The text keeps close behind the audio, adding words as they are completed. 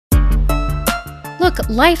Look,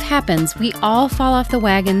 life happens. We all fall off the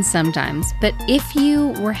wagon sometimes. But if you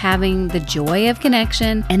were having the joy of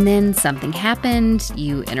connection and then something happened,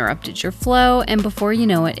 you interrupted your flow, and before you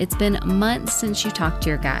know it, it's been months since you talked to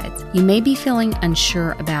your guides. You may be feeling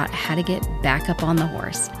unsure about how to get back up on the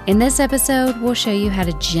horse. In this episode, we'll show you how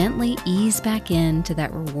to gently ease back into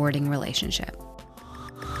that rewarding relationship.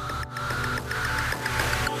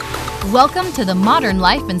 Welcome to the Modern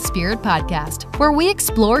Life and Spirit Podcast, where we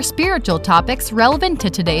explore spiritual topics relevant to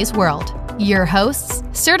today's world. Your hosts,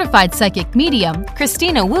 certified psychic medium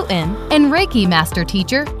Christina Wooten and Reiki master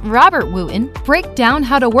teacher Robert Wooten, break down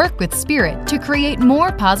how to work with spirit to create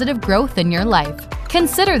more positive growth in your life.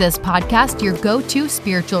 Consider this podcast your go-to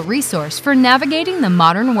spiritual resource for navigating the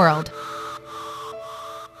modern world.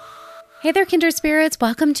 Hey there, kindred spirits.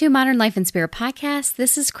 Welcome to Modern Life and Spirit Podcast.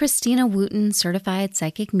 This is Christina Wooten, certified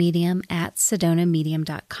psychic medium at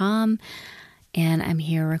sedonamedium.com. And I'm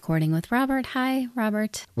here recording with Robert. Hi,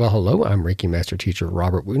 Robert. Well, hello. I'm Reiki master teacher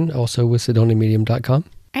Robert Wooten, also with sedonamedium.com.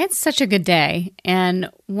 I had such a good day.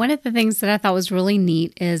 And one of the things that I thought was really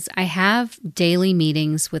neat is I have daily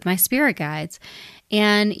meetings with my spirit guides.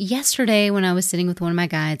 And yesterday when I was sitting with one of my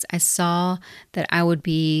guides, I saw that I would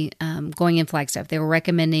be going in Flagstaff. They were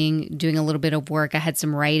recommending doing a little bit of work. I had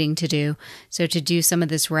some writing to do. So to do some of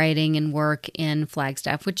this writing and work in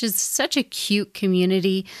Flagstaff, which is such a cute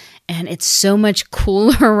community. And it's so much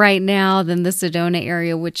cooler right now than the Sedona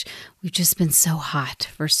area, which we've just been so hot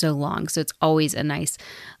for so long. So it's always a nice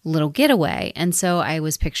little getaway. And so I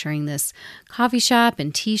was picturing this coffee shop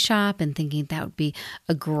and tea shop and thinking that would be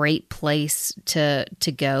a great place to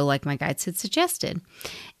go, like my guides had suggested.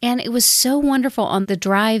 And it was so wonderful. On the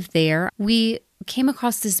drive there, we came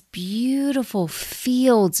across this beautiful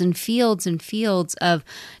fields and fields and fields of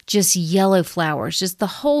just yellow flowers. Just the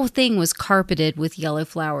whole thing was carpeted with yellow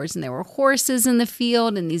flowers. And there were horses in the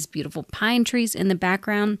field and these beautiful pine trees in the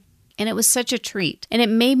background. And it was such a treat. And it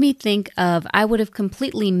made me think of, I would have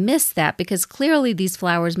completely missed that because clearly these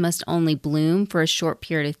flowers must only bloom for a short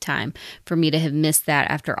period of time for me to have missed that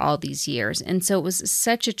after all these years. And so it was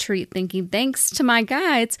such a treat thinking, thanks to my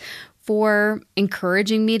guides for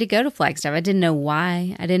encouraging me to go to Flagstaff. I didn't know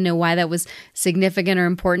why. I didn't know why that was significant or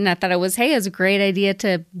important. I thought it was a great idea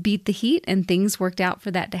to beat the heat, and things worked out for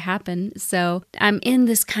that to happen. So I'm in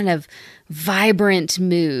this kind of vibrant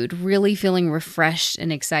mood, really feeling refreshed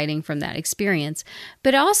and exciting from that experience.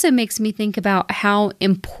 But it also makes me think about how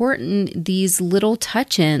important these little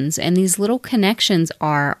touch-ins and these little connections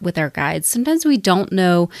are with our guides. Sometimes we don't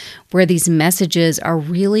know where these messages are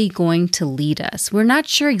really going to lead us. We're not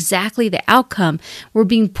sure exactly the outcome. We're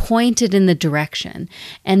being pointed in the direction.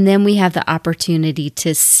 And then we have the opportunity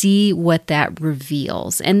to see what that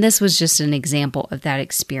reveals. And this was just an example of that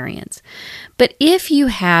experience. But if you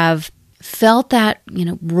have felt that,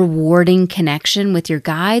 rewarding connection with your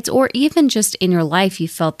guides, or even just in your life, you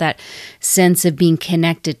felt that sense of being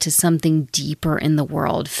connected to something deeper in the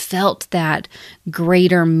world, felt that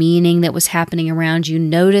greater meaning that was happening around you,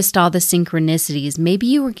 noticed all the synchronicities. Maybe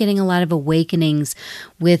you were getting a lot of awakenings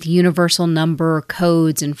with universal number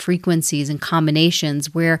codes and frequencies and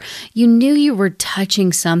combinations where you knew you were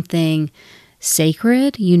touching something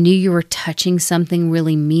sacred. You knew you were touching something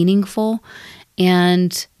really meaningful.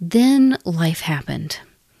 And then life happened.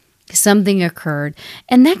 Something occurred.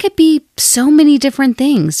 And that could be so many different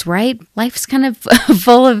things, right? Life's kind of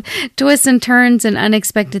full of twists and turns and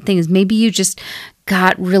unexpected things. Maybe you just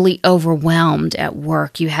got really overwhelmed at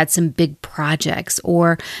work. You had some big projects,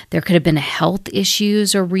 or there could have been health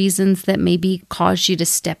issues or reasons that maybe caused you to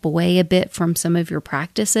step away a bit from some of your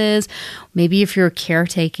practices. Maybe if you're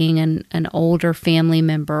caretaking an older family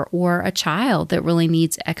member or a child that really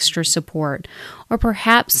needs extra support, or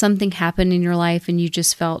perhaps something happened in your life and you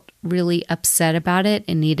just felt really upset about it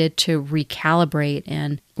and needed to recalibrate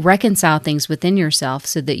and reconcile things within yourself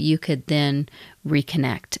so that you could then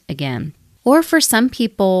reconnect again. Or for some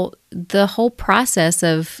people, the whole process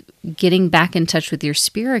of getting back in touch with your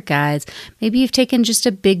spirit guides, maybe you've taken just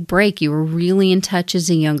a big break. You were really in touch as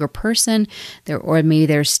a younger person, or maybe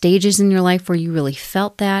there are stages in your life where you really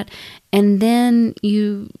felt that. And then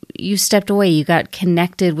you stepped away. You got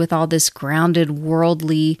connected with all this grounded,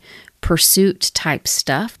 worldly pursuit type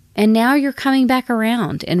stuff. And now you're coming back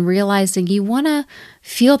around and realizing you want to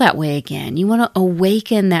feel that way again. You want to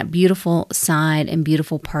awaken that beautiful side and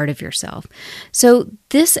beautiful part of yourself. So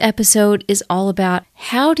this episode is all about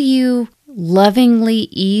how do you lovingly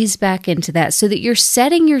ease back into that so that you're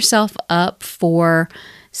setting yourself up for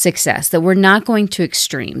success, that we're not going to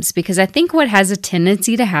extremes. Because I think what has a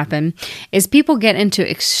tendency to happen is people get into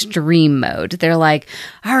extreme mode. They're like,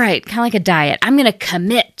 all right, kind of like a diet, I'm going to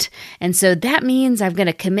commit. And so that means I'm going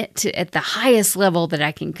to commit to at the highest level that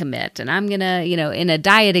I can commit. And I'm going to, in a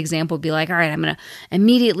diet example, be like, all right, I'm going to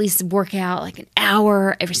immediately work out like an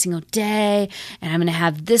hour every single day. And I'm going to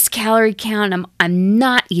have this calorie count. I'm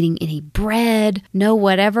not eating any bread, no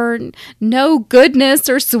whatever, no goodness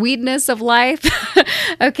or sweetness of life.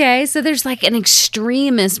 Okay, so there's like an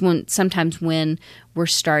extremist sometimes when we're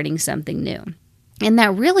starting something new. And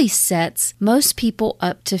that really sets most people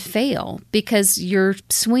up to fail because you're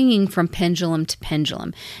swinging from pendulum to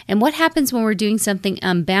pendulum. And what happens when we're doing something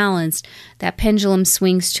unbalanced, that pendulum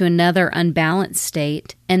swings to another unbalanced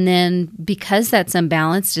state. And then because that's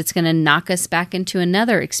unbalanced, it's going to knock us back into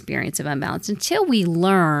another experience of unbalance until we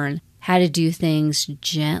learn how to do things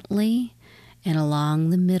gently and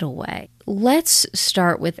along the middle way. Let's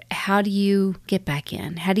start with, how do you get back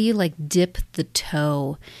in? How do you dip the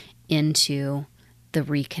toe into the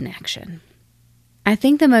reconnection? I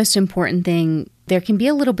think the most important thing, there can be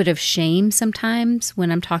a little bit of shame sometimes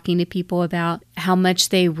when I'm talking to people about how much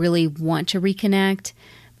they really want to reconnect,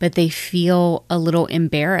 but they feel a little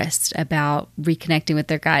embarrassed about reconnecting with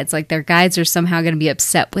their guides. Like their guides are somehow going to be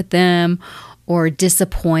upset with them or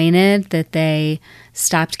disappointed that they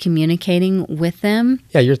stopped communicating with them.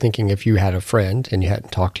 Yeah, you're thinking if you had a friend and you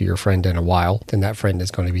hadn't talked to your friend in a while, then that friend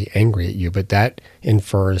is going to be angry at you. But that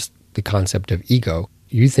infers the concept of ego.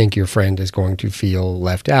 You think your friend is going to feel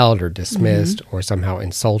left out or dismissed or somehow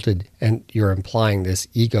insulted, and you're implying this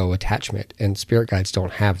ego attachment. And spirit guides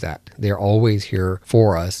don't have that. They're always here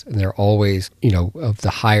for us, and they're always, of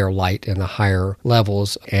the higher light and the higher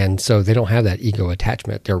levels. And so they don't have that ego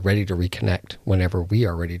attachment. They're ready to reconnect whenever we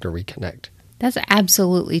are ready to reconnect. That's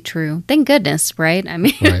absolutely true. Thank goodness, right? I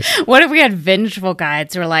mean, right. What if we had vengeful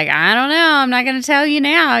guides who are like, I don't know, I'm not going to tell you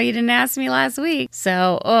now. You didn't ask me last week.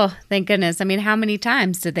 So, thank goodness. I mean, how many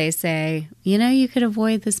times did they say, you could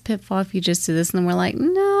avoid this pitfall if you just do this? And then we're like,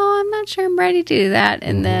 no, I'm not sure I'm ready to do that.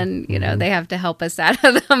 And then, they have to help us out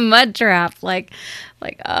of the mud trap. I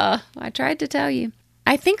tried to tell you.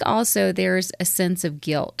 I think also there's a sense of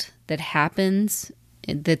guilt that happens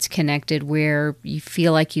that's connected where you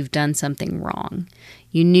feel like you've done something wrong.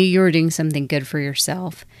 You knew you were doing something good for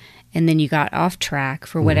yourself, and then you got off track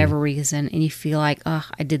for whatever reason, and you feel like,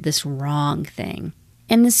 I did this wrong thing.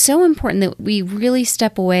 And it's so important that we really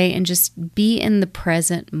step away and just be in the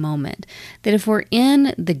present moment. That if we're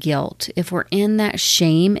in the guilt, if we're in that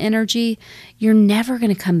shame energy, you're never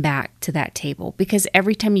going to come back to that table, because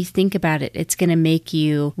every time you think about it, it's going to make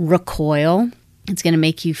you recoil. It's going to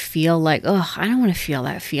make you feel like, I don't want to feel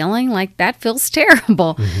that feeling. Like, that feels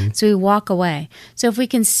terrible. So we walk away. So if we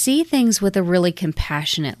can see things with a really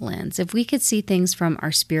compassionate lens, if we could see things from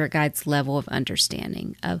our spirit guide's level of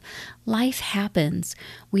understanding of life happens.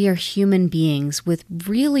 We are human beings with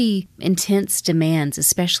really intense demands,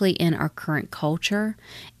 especially in our current culture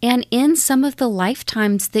and in some of the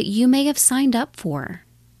lifetimes that you may have signed up for.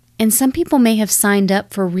 And some people may have signed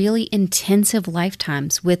up for really intensive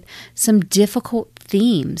lifetimes with some difficult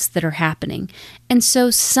themes that are happening. And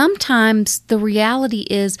so sometimes the reality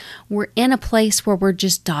is we're in a place where we're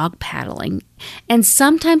just dog paddling. And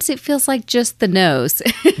sometimes it feels like just the nose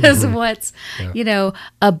is what's,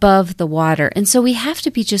 above the water. And so we have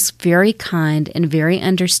to be just very kind and very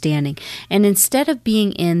understanding. And instead of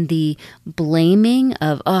being in the blaming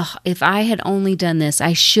of, if I had only done this,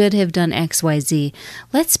 I should have done X, Y, Z.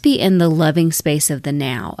 Let's be in the loving space of the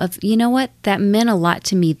now. Of, you know what? That meant a lot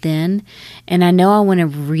to me then. And I know I want to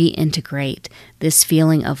reintegrate this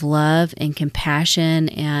feeling of love and compassion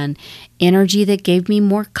and energy that gave me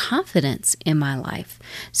more confidence in my life.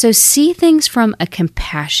 So see things from a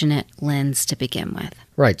compassionate lens to begin with.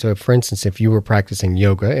 Right. So, for instance, if you were practicing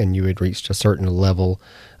yoga and you had reached a certain level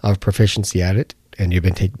of proficiency at it, and you've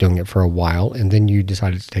been doing it for a while, and then you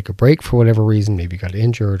decided to take a break for whatever reason, maybe you got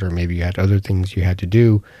injured or maybe you had other things you had to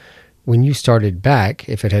do, when you started back,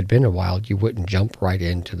 if it had been a while, you wouldn't jump right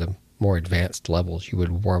into the more advanced levels. You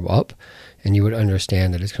would warm up, and you would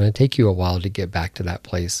understand that it's going to take you a while to get back to that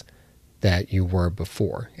place that you were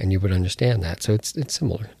before, and you would understand that. So it's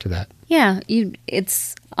similar to that. Yeah,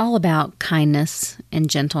 it's all about kindness and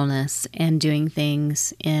gentleness and doing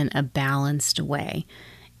things in a balanced way.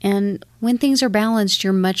 And when things are balanced,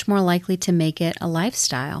 you're much more likely to make it a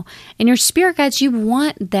lifestyle. And your spirit guides, you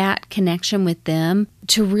want that connection with them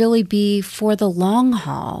to really be for the long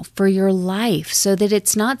haul, for your life, so that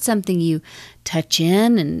it's not something you touch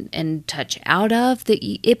in and touch out of, that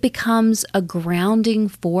it becomes a grounding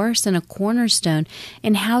force and a cornerstone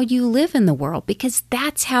in how you live in the world, because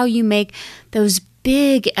that's how you make those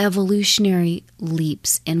big evolutionary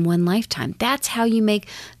leaps in one lifetime. That's how you make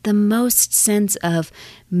the most sense of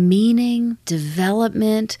meaning,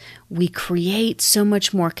 development. We create so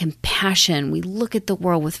much more compassion. We look at the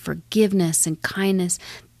world with forgiveness and kindness.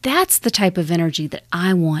 That's the type of energy that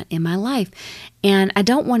I want in my life. And I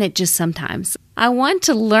don't want it just sometimes. I want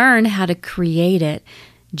to learn how to create it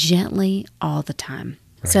gently all the time.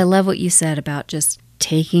 Right. So I love what you said about just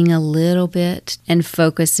taking a little bit and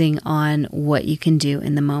focusing on what you can do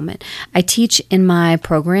in the moment. I teach in my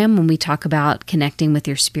program, when we talk about connecting with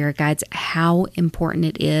your spirit guides, how important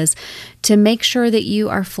it is to make sure that you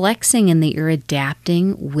are flexing and that you're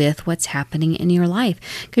adapting with what's happening in your life,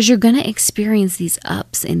 because you're going to experience these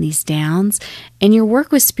ups and these downs, and your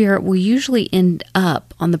work with spirit will usually end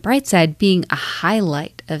up on the bright side being a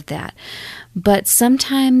highlight of that. But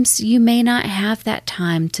sometimes you may not have that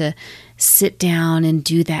time to sit down and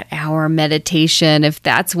do that hour meditation if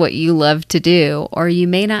that's what you love to do, or you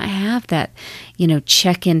may not have that,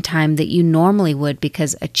 check-in time that you normally would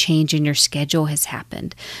because a change in your schedule has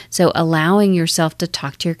happened. So allowing yourself to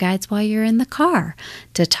talk to your guides while you're in the car,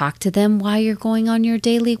 to talk to them while you're going on your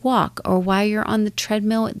daily walk, or while you're on the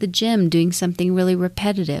treadmill at the gym doing something really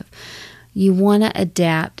repetitive. You want to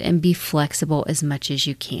adapt and be flexible as much as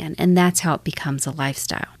you can, and that's how it becomes a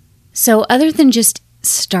lifestyle. So other than just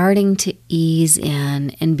starting to ease in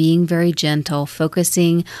and being very gentle,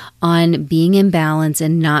 focusing on being in balance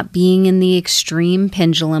and not being in the extreme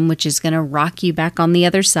pendulum, which is going to rock you back on the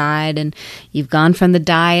other side. And you've gone from the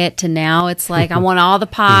diet to now it's like, I want all the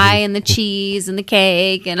pie and the cheese and the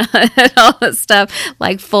cake and all that stuff,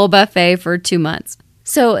 like full buffet for 2 months.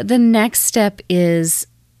 So the next step is,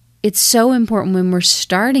 it's so important when we're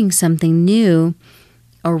starting something new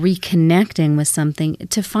or reconnecting with something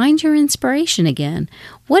to find your inspiration again.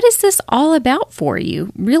 What is this all about for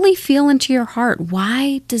you? Really feel into your heart.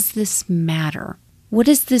 Why does this matter? What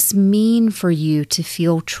does this mean for you to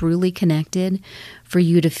feel truly connected, for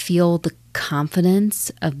you to feel the confidence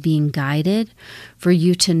of being guided, for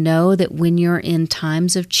you to know that when you're in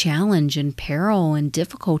times of challenge and peril and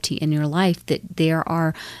difficulty in your life, that there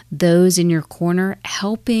are those in your corner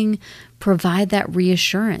helping provide that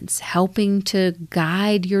reassurance, helping to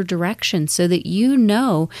guide your direction so that you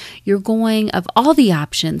know you're going, of all the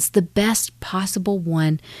options, the best possible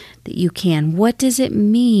one that you can. What does it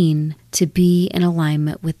mean to be in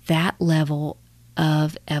alignment with that level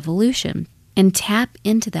of evolution? And tap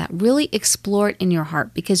into that. Really explore it in your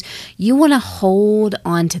heart, because you want to hold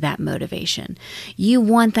on to that motivation. You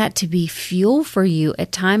want that to be fuel for you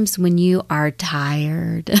at times when you are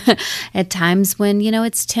tired, at times when,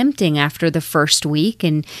 it's tempting after the first week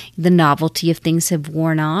and the novelty of things have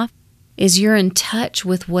worn off, is you're in touch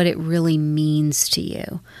with what it really means to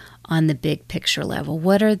you on the big picture level.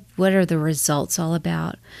 What are the results all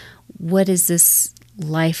about? What is this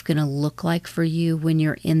life going to look like for you when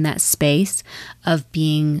you're in that space of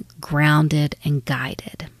being grounded and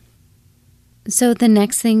guided? So the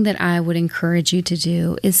next thing that I would encourage you to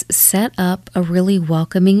do is set up a really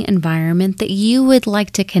welcoming environment that you would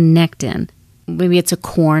like to connect in. Maybe it's a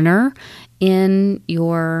corner in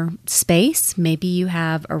your space. Maybe you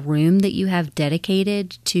have a room that you have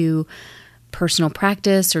dedicated to personal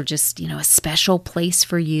practice, or just, a special place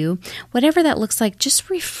for you. Whatever that looks like, just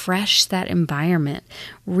refresh that environment,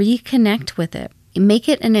 reconnect with it. Make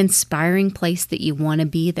it an inspiring place that you want to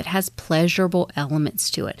be, that has pleasurable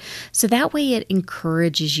elements to it. So that way it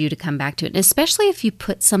encourages you to come back to it. And especially if you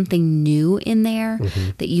put something new in there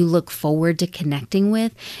that you look forward to connecting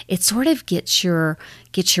with, it sort of gets your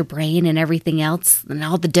brain and everything else and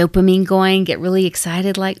all the dopamine going, get really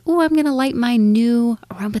excited, like, oh, I'm going to light my new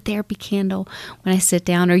aromatherapy candle when I sit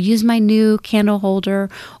down, or use my new candle holder,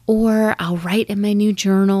 or I'll write in my new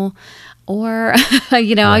journal, or,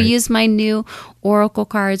 I'll use my new oracle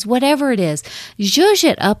cards, whatever it is. Zhuzh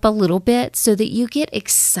it up a little bit so that you get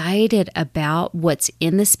excited about what's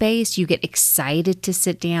in the space. You get excited to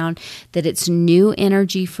sit down, that it's new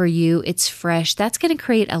energy for you. It's fresh. That's going to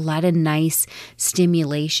create a lot of nice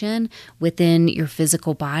stimulation within your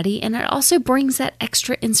physical body. And it also brings that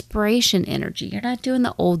extra inspiration energy. You're not doing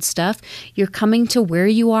the old stuff. You're coming to where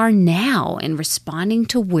you are now and responding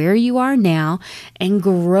to where you are now and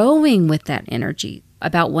growing with that energy.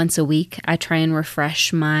 About once a week, I try and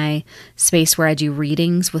refresh my space where I do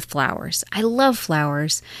readings with flowers. I love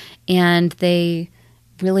flowers, and they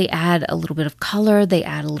really add a little bit of color. They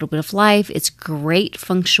add a little bit of life. It's great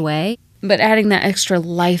feng shui, but adding that extra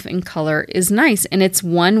life and color is nice. And it's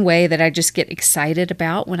one way that I just get excited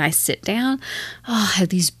about when I sit down. Oh, I have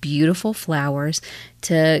these beautiful flowers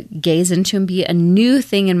to gaze into and be a new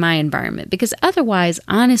thing in my environment. Because otherwise,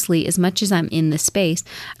 honestly, as much as I'm in the space,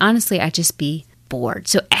 honestly, I just be bored.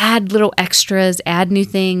 So add little extras, add new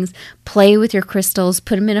things, play with your crystals,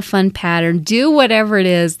 put them in a fun pattern, do whatever it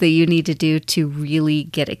is that you need to do to really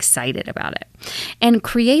get excited about it. And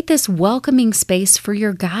create this welcoming space for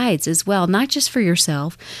your guides as well, not just for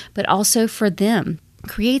yourself, but also for them.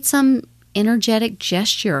 Create some energetic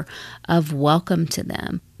gesture of welcome to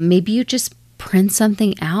them. Maybe you just print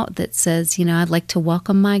something out that says, I'd like to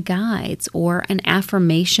welcome my guides, or an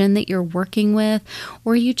affirmation that you're working with,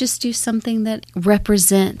 or you just do something that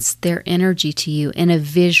represents their energy to you in a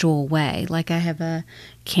visual way. Like I have a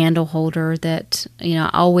candle holder that, I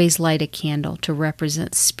always light a candle to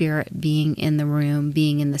represent spirit being in the room,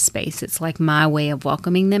 being in the space. It's like my way of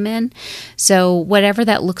welcoming them in. So whatever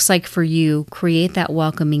that looks like for you, create that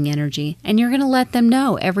welcoming energy. And you're going to let them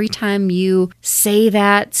know every time you say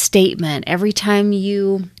that statement, every time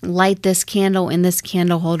you light this candle in this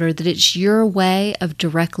candle holder, that it's your way of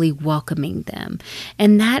directly welcoming them.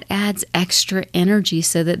 And that adds extra energy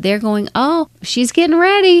so that they're going, oh, she's getting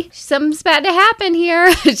ready. Something's about to happen here.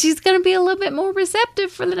 She's going to be a little bit more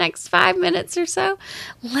receptive for the next 5 minutes or so.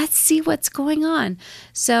 Let's see what's going on.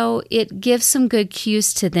 So it gives some good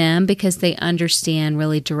cues to them because they understand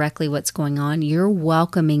really directly what's going on. You're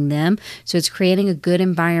welcoming them. So it's creating a good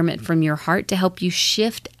environment from your heart to help you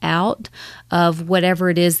shift out of whatever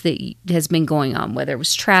it is that has been going on, whether it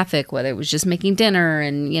was traffic, whether it was just making dinner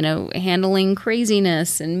and, handling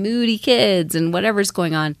craziness and moody kids and whatever's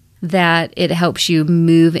going on. That it helps you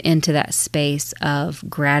move into that space of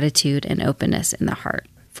gratitude and openness in the heart.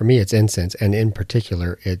 For me, it's incense, and in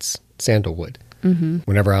particular, it's sandalwood. Mm-hmm.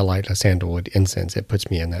 Whenever I light a sandalwood incense, it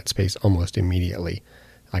puts me in that space almost immediately.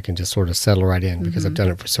 I can just sort of settle right in because I've done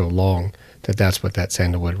it for so long that that's what that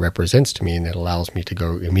sandalwood represents to me, and it allows me to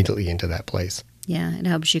go immediately into that place. Yeah, it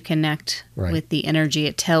helps you connect with the energy.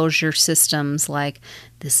 It tells your systems like,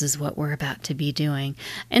 this is what we're about to be doing.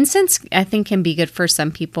 Incense, I think, can be good for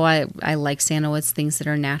some people. I like sandalwoods, things that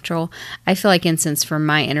are natural. I feel like incense for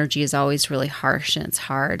my energy is always really harsh and it's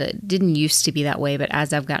hard. It didn't used to be that way, but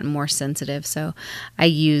as I've gotten more sensitive, so I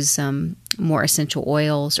use more essential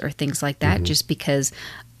oils or things like that just because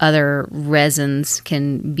other resins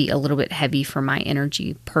can be a little bit heavy for my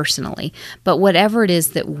energy personally. But whatever it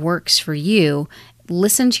is that works for you,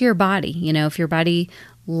 listen to your body. If your body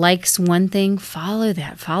likes one thing, follow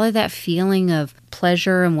that. Follow that feeling of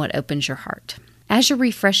pleasure and what opens your heart. As you're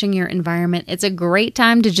refreshing your environment, it's a great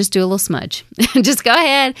time to just do a little smudge. Just go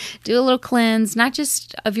ahead, do a little cleanse, not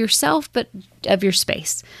just of yourself, but of your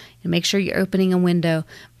space. And make sure you're opening a window.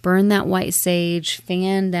 Burn that white sage,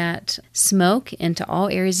 fan that smoke into all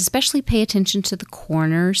areas, especially pay attention to the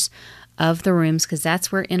corners of the rooms because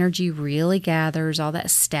that's where energy really gathers. All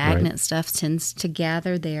that stagnant stuff tends to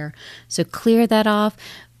gather there. So clear that off.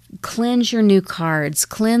 Cleanse your new cards,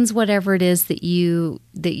 cleanse whatever it is that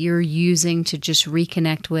you're using to just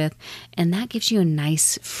reconnect with, and that gives you a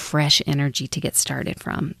nice fresh energy to get started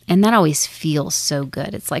from. And that always feels so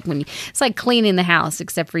good. It's like it's like cleaning the house,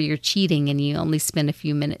 except for you're cheating and you only spend a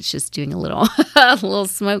few minutes just doing a little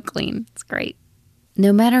smoke clean. It's great.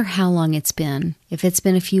 No matter how long it's been, if it's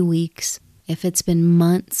been a few weeks, if it's been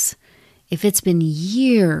months, if it's been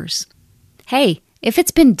years, hey, if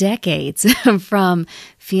it's been decades from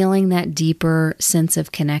feeling that deeper sense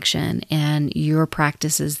of connection and your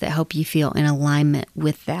practices that help you feel in alignment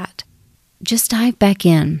with that, just dive back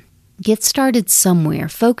in. Get started somewhere.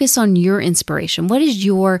 Focus on your inspiration. What is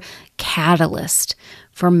your catalyst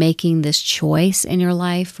for making this choice in your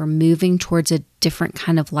life, for moving towards a different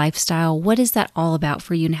kind of lifestyle? What is that all about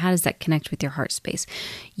for you, and how does that connect with your heart space?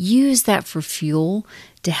 Use that for fuel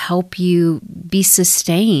to help you be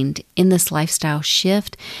sustained in this lifestyle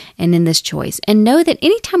shift and in this choice. And know that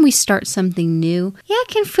anytime we start something new, it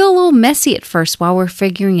can feel a little messy at first while we're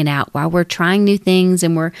figuring it out, while we're trying new things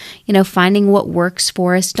and we're, finding what works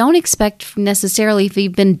for us. Don't expect necessarily, if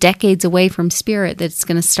you've been decades away from spirit, that it's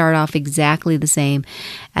going to start off exactly the same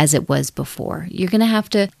as it was before. You're going to have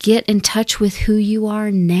to get in touch with who you are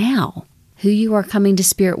now. Who you are coming to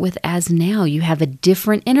spirit with as now. You have a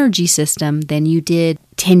different energy system than you did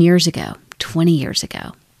 10 years ago, 20 years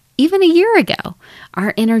ago, even a year ago.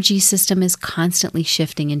 Our energy system is constantly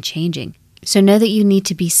shifting and changing. So know that you need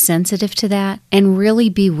to be sensitive to that and really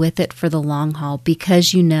be with it for the long haul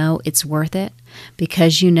because you know it's worth it,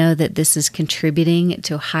 because you know that this is contributing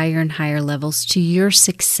to higher and higher levels to your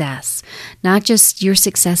success, not just your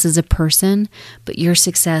success as a person, but your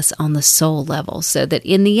success on the soul level. So that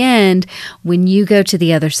in the end, when you go to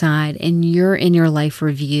the other side and you're in your life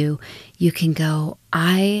review, you can go,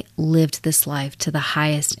 I lived this life to the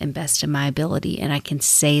highest and best of my ability, and I can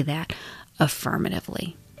say that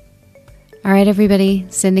affirmatively. All right, everybody,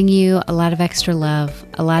 sending you a lot of extra love,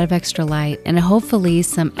 a lot of extra light, and hopefully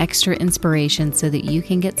some extra inspiration so that you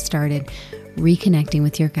can get started reconnecting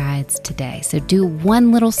with your guides today. So do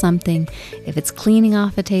one little something. If it's cleaning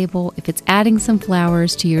off a table, if it's adding some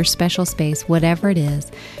flowers to your special space, whatever it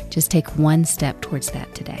is, just take one step towards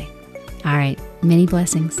that today. All right, many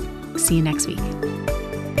blessings. See you next week.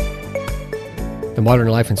 The Modern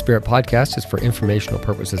Life and Spirit podcast is for informational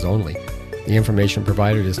purposes only. The information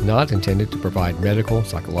provided is not intended to provide medical,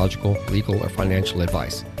 psychological, legal, or financial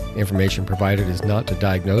advice. The information provided is not to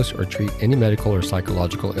diagnose or treat any medical or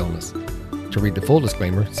psychological illness. To read the full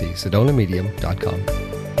disclaimer, see sedonamedium.com.